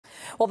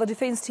Well, the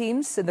defence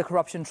teams in the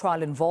corruption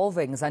trial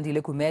involving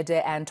Zandile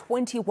Gumede and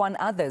 21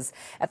 others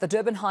at the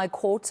Durban High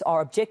Court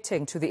are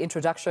objecting to the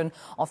introduction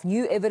of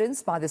new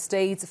evidence by the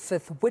state's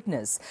fifth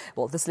witness.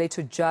 Well, this led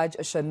to Judge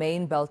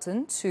Charmaine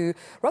Belton to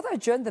rather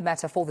adjourn the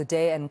matter for the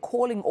day and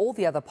calling all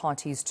the other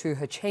parties to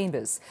her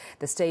chambers.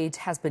 The state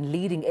has been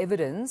leading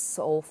evidence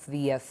of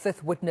the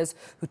fifth witness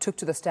who took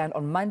to the stand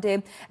on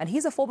Monday, and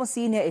he's a former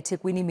senior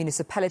eThekwini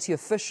municipality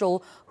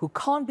official who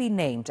can't be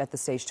named at the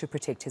stage to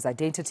protect his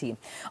identity.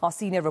 Our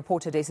senior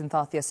reporter Dasen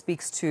Thethiah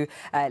speaks to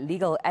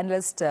legal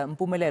analyst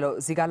Mpumelelo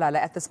Zikalala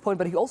at this point,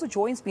 but he also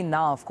joins me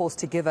now, of course,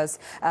 to give us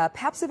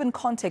perhaps even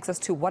context as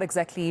to what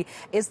exactly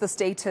is the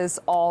status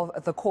of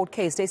the court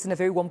case. Dasen, a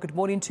very warm good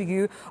morning to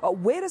you.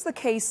 Where does the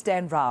case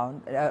stand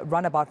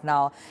run about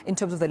now in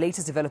terms of the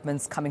latest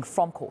developments coming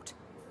from court?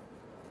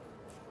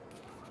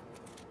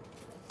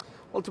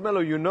 Well,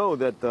 Tumelo, you know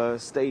that the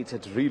state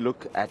had to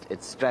relook at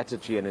its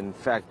strategy and, in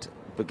fact,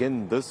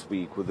 begin this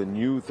week with a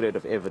new thread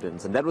of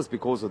evidence, and that was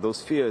because of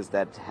those fears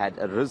that had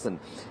arisen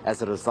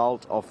as a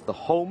result of the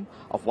home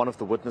of one of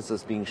the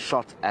witnesses being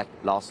shot at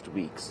last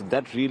week. So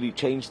that really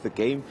changed the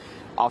game.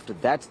 After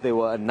that, there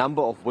were a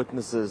number of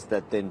witnesses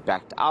that then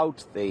backed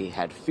out. They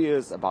had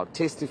fears about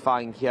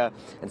testifying here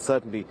and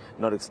certainly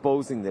not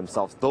exposing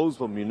themselves. Those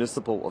were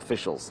municipal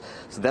officials.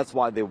 So that's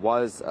why there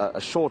was a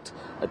short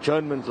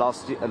adjournment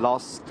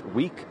last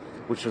week,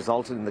 which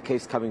resulted in the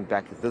case coming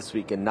back this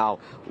week, and now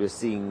we're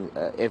seeing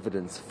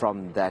evidence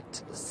from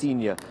that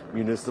senior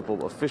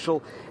municipal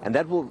official, and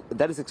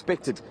that is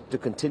expected to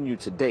continue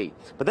today.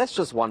 But that's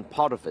just one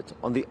part of it.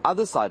 On the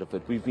other side of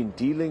it, we've been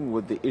dealing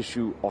with the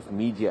issue of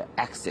media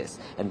access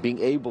and being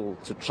able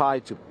to try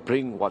to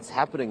bring what's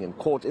happening in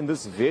court in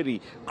this very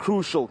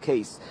crucial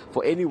case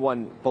for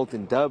anyone both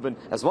in Durban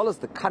as well as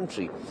the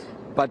country.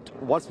 But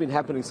what's been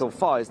happening so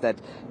far is that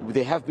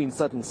there have been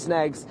certain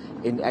snags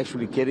in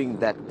actually getting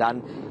that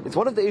done. It's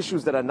one of the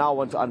issues that I now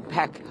want to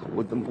unpack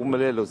with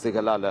Mpumelelo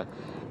Zikalala,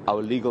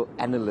 our legal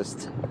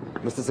analyst.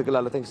 Mr.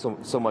 Zikalala, thanks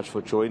so much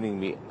for joining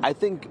me. I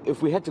think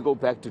if we had to go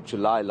back to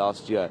July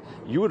last year,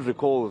 you would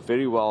recall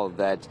very well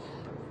that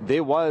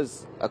there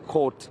was a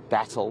court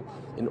battle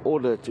in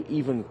order to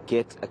even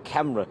get a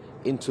camera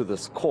into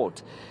this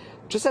court.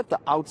 Just at the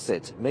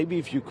outset, maybe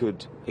if you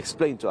could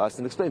explain to us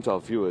and explain to our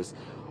viewers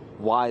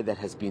why that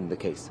has been the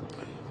case.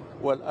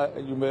 Well,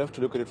 you may have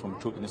to look at it from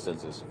two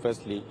instances.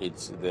 Firstly,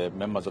 it's the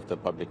members of the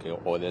public,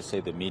 or let's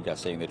say the media,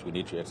 saying that we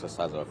need to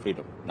exercise our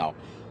freedom. Now,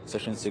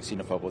 Section 16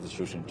 of our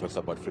Constitution talks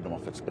about freedom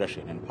of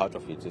expression, and part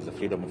of it is the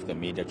freedom of the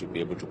media to be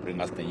able to bring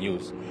us the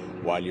news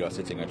while you are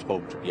sitting at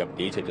home, to be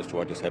updated as to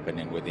what is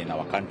happening within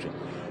our country.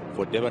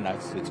 For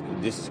Durbanites,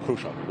 this is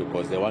crucial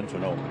because they want to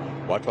know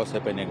what was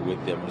happening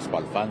with the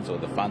municipal funds or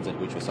the funds in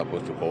which we're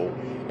supposed to go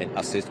and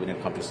assist when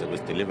it comes to service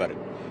delivery.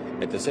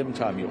 At the same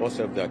time, you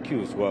also have the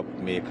accused who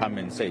may come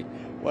and say,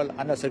 well,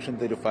 under Section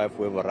 35,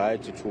 we have a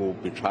right to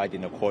be tried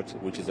in a court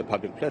which is a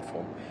public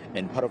platform,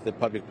 and part of the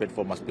public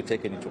platform must be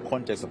taken into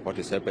context of what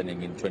is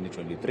happening in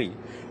 2023,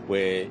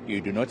 where you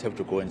do not have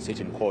to go and sit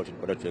in court in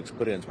order to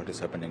experience what is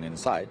happening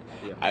inside.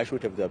 Yeah. I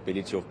should have the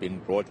ability of being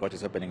brought what is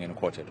happening in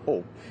court at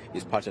home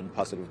is part and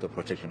parcel of the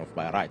protection of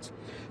my rights.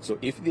 So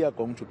if there are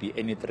going to be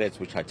any threats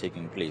which are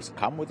taking place,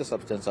 come with a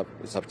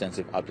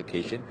substantive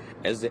application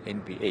as the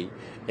NPA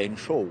and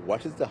show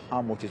what is the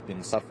harm which is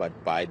being suffered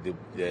by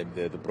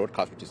the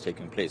broadcast which is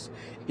taking place.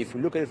 If you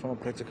look at it from a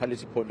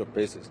practicality point of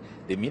basis,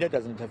 the media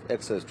doesn't have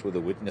access to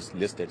the witness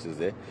list that is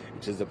there.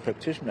 It is the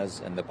practitioners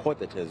and the court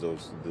that has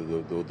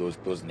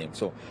those names.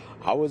 So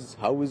how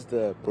is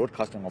the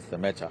broadcasting of the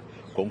matter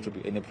going to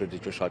be any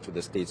prejudicial to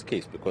the state's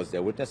case? Because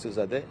their witnesses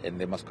are there and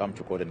they must come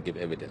to court and give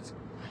evidence.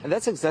 And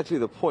that's exactly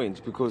the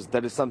point, because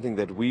that is something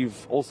that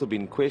we've also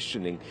been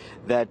questioning,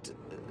 that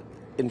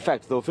in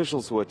fact, the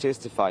officials who are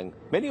testifying,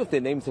 many of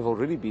their names have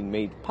already been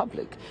made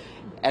public.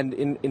 And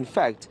in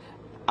fact,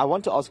 I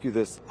want to ask you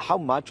this: how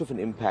much of an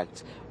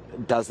impact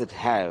does it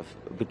have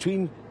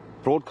between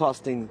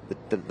broadcasting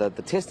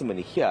the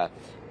testimony here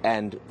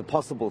and the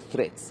possible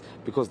threats?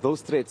 Because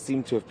those threats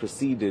seem to have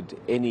preceded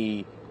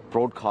any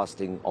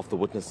broadcasting of the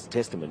witness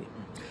testimony.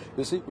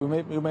 You see,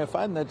 you may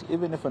find that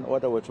even if an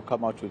order were to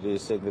come out today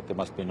saying that there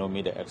must be no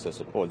media access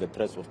at all, the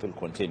threats will still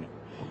continue.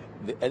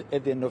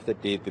 At the end of the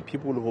day, the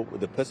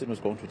person who's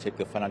going to take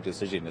the final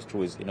decision as to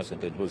who is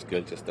innocent and who is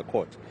guilty is the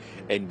court.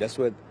 And that's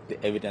where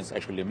the evidence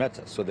actually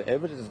matters. So the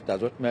evidence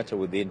does not matter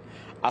within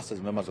us as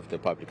members of the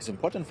public. It's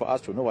important for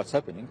us to know what's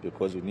happening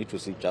because we need to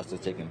see justice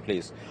taking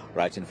place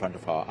right in front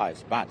of our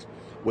eyes. But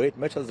where it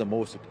matters the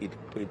most,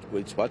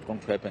 it's what's going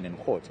to happen in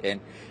court.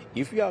 And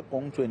if you are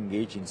going to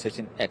engage in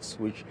certain acts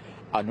which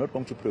are not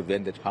going to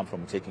prevent that harm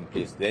from taking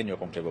place, then you're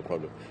going to have a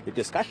problem. The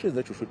discussions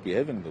that you should be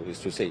having, though, is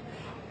to say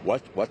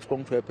what's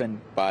going to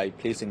happen by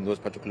placing those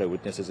particular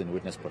witnesses in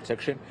witness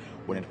protection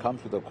when it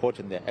comes to the court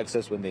and their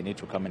access when they need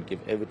to come and give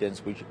evidence,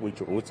 which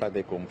routes are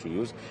they going to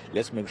use?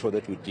 Let's make sure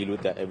that we deal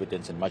with the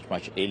evidence in much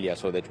earlier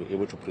so that we're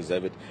able to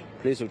preserve it,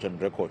 place it on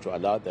record to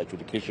allow the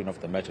adjudication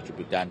of the matter to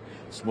be done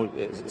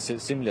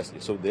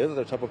seamlessly. So those are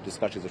the type of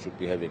discussions we should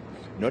be having,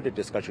 not a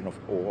discussion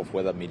of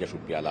whether media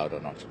should be allowed or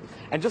not.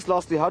 And just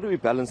lastly, how do we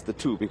balance the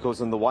two?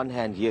 Because on the one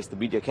hand, yes, the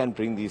media can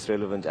bring these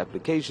relevant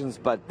applications,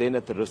 but then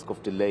at the risk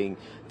of delaying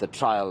the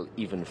trial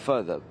even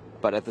further.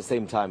 But at the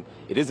same time,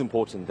 it is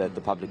important that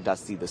the public does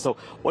see this. So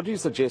what do you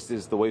suggest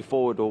is the way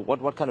forward, or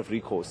what kind of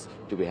recourse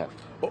do we have?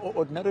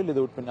 Ordinarily,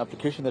 there would be an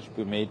application that should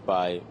be made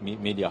by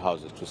media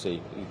houses to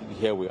say,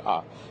 here we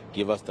are,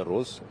 give us the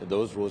rules.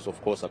 Those rules,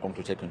 of course, are going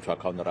to take into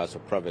account the rights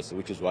of privacy,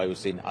 which is why we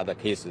see in other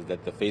cases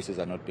that the faces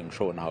are not being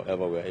shown.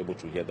 However, we are able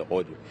to hear the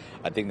audio.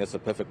 I think that's a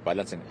perfect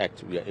balancing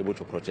act. We are able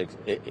to protect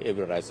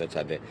every rights that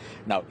are there.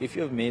 Now, if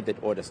you have made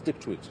that order,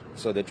 stick to it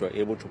so that you are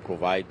able to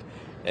provide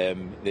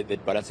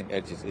that balancing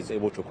act is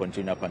able to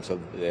continue up until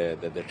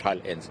the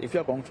trial ends. If you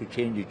are going to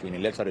change it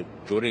unilaterally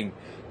during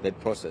that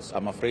process,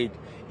 I'm afraid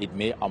it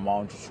may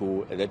amount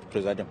to that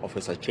presiding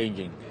officer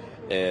changing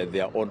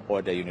their own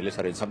order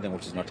unilaterally, something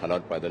which is not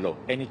allowed by the law.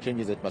 Any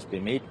changes that must be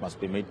made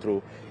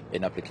through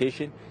an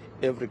application.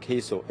 Every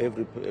case or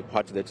every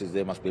party that is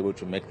there must be able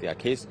to make their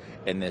case,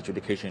 and the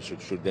adjudication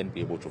should then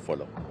be able to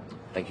follow.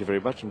 Thank you very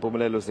much.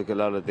 Mpumelelo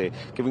Sekelala there,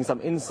 giving some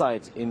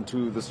insight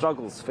into the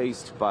struggles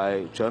faced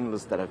by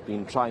journalists that have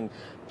been trying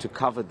to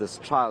cover this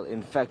trial.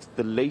 In fact,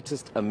 the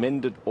latest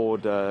amended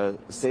order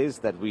says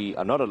that we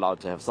are not allowed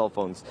to have cell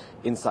phones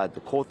inside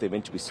the court. They're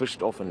meant to be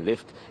switched off and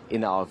left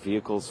in our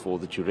vehicles for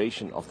the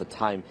duration of the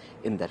time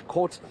in that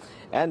court.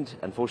 And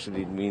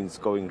unfortunately, it means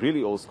going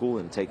really old school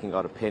and taking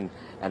out a pen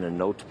and a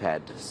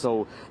notepad.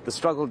 So the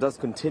struggle does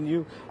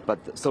continue,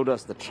 but so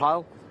does the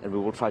trial. And we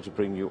will try to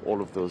bring you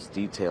all of those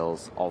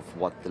details of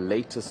what the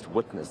latest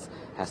witness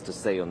has to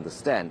say on the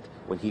stand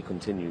when he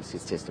continues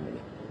his testimony.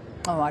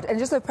 All right. And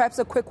just perhaps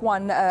a quick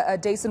one,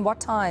 Dasen, what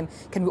time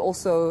can we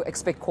also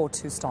expect court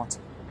to start?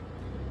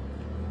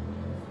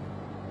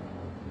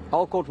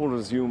 Our court will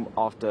resume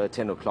after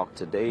 10 o'clock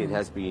today. It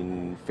has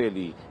been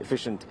fairly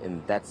efficient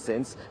in that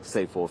sense,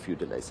 save for a few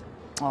delays.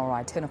 All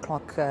right, 10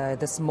 o'clock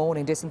this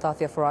morning, Dasen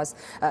Thethiah for us.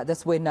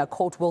 That's when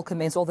court will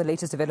commence. All the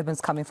latest developments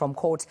coming from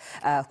court.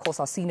 Of course,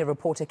 our senior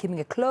reporter keeping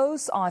a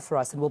close eye for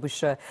us, and we'll be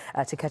sure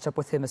to catch up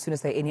with him as soon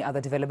as there are any other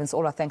developments.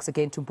 All our thanks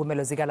again to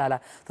Mpumelelo Sekelala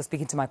for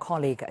speaking to my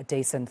colleague,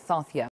 Dasen Thethiah.